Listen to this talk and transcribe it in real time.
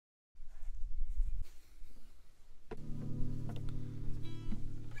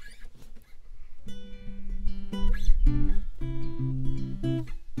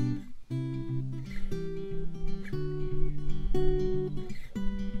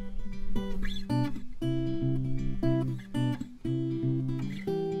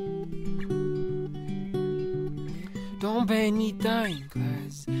Don't pay anything,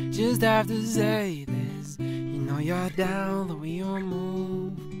 cause just have to say this. You know you're down the way you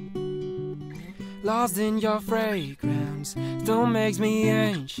move. Lost in your fragrance still makes me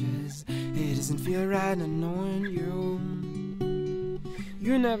anxious. It doesn't feel right not knowing you.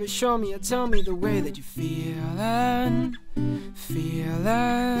 You never show me or tell me the way that you feelin',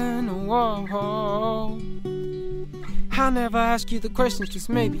 whoa. I never ask you the questions, just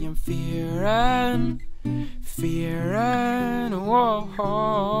maybe I'm fearing,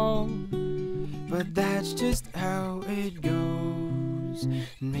 whoa. But that's just how it goes.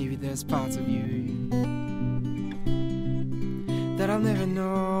 Maybe there's parts of you that I'll never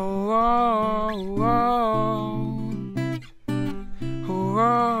know.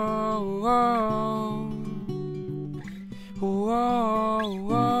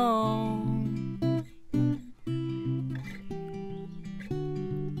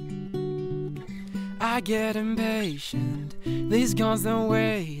 I get impatient, this constant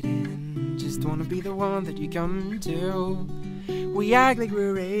waiting. Just wanna be the one that you come to. We act like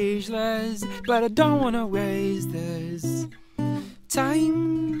we're ageless, but I don't wanna waste this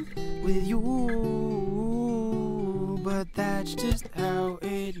time with you. But that's just how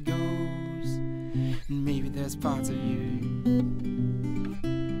it goes. Maybe there's parts of you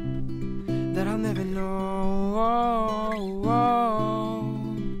that I'll never know.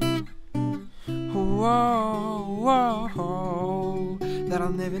 That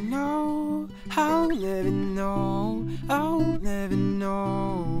I'll never know. I'll never know. I'll never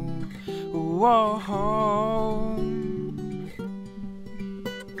know. Whoa.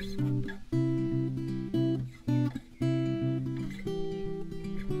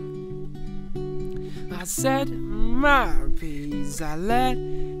 I said my piece, I let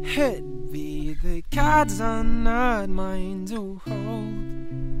it be. The cards are not mine to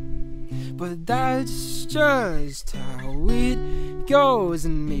hold, but that's just how it goes.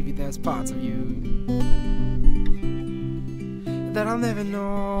 And maybe there's parts of you that I'll never know.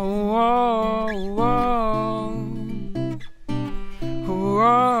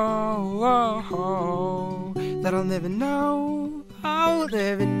 That I'll never know. I'll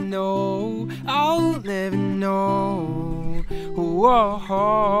never know. I'll never know.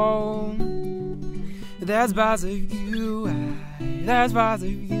 Whoa. There's parts of you, there's parts of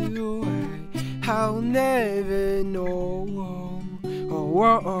you I'll never know.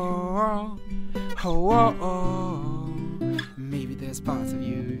 Maybe there's parts of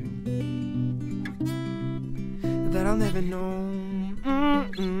you that I'll never know.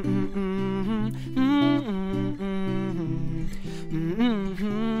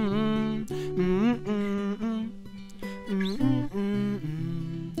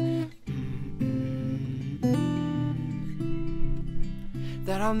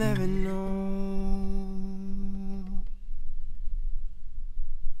 That I'll never know.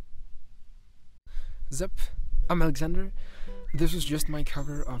 Zup, I'm Alexander. This was just my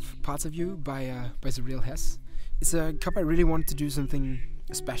cover of Parts of You by Suriel Hess. It's a cover I really wanted to do something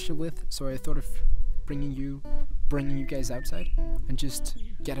special with, so I thought of bringing you guys outside and just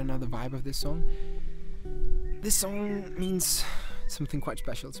get another vibe of this song. This song means something quite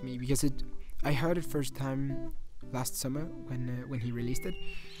special to me because I heard it first time last summer when he released it,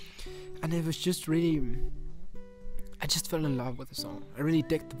 and it was just really, I just fell in love with the song. I really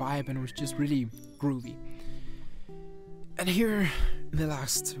digged the vibe, and it was just really groovy. And here in the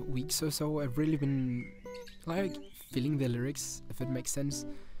last weeks or so, I've really been like feeling the lyrics, if it makes sense.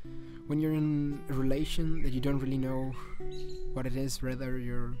 When you're in a relation that you don't really know what it is, whether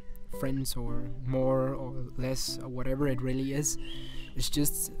you're friends or more or less or whatever it really is, it's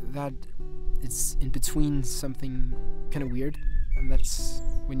just that it's in between something kind of weird, and that's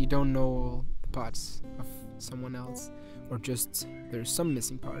when you don't know all the parts of someone else, or just there's some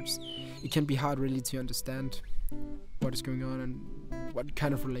missing parts. It can be hard really to understand what is going on and what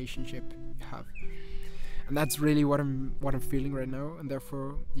kind of relationship you have, and that's really what I'm feeling right now. And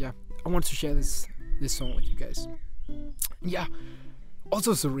therefore, yeah, I want to share this song with you guys. Yeah,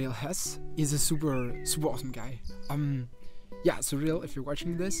 also Suriel Hess is a super awesome guy. Yeah, Suriel, if you're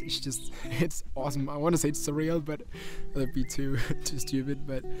watching this, it's awesome. I want to say it's surreal, but that'd be too stupid.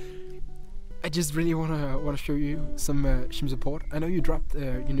 But I just really wanna show you some support. I know you dropped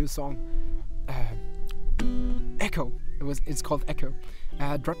your new song, Echo. It's called Echo.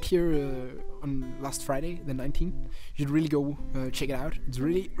 Dropped here on last Friday, the 19th. You should really go check it out. It's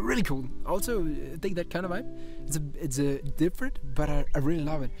really cool. Also, I think that kind of vibe. It's different, but I really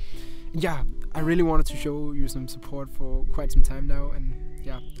love it. Yeah, I really wanted to show you some support for quite some time now, and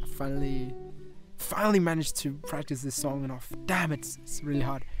yeah, I finally managed to practice this song enough. Damn, it's really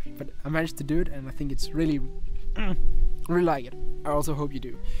hard, but I managed to do it, and I think it's really Really like it. I also hope you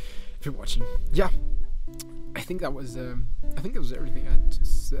do if you're watching. Yeah, I think that was everything I had to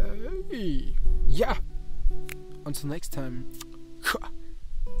say. Yeah. Until next time.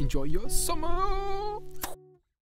 Enjoy your summer.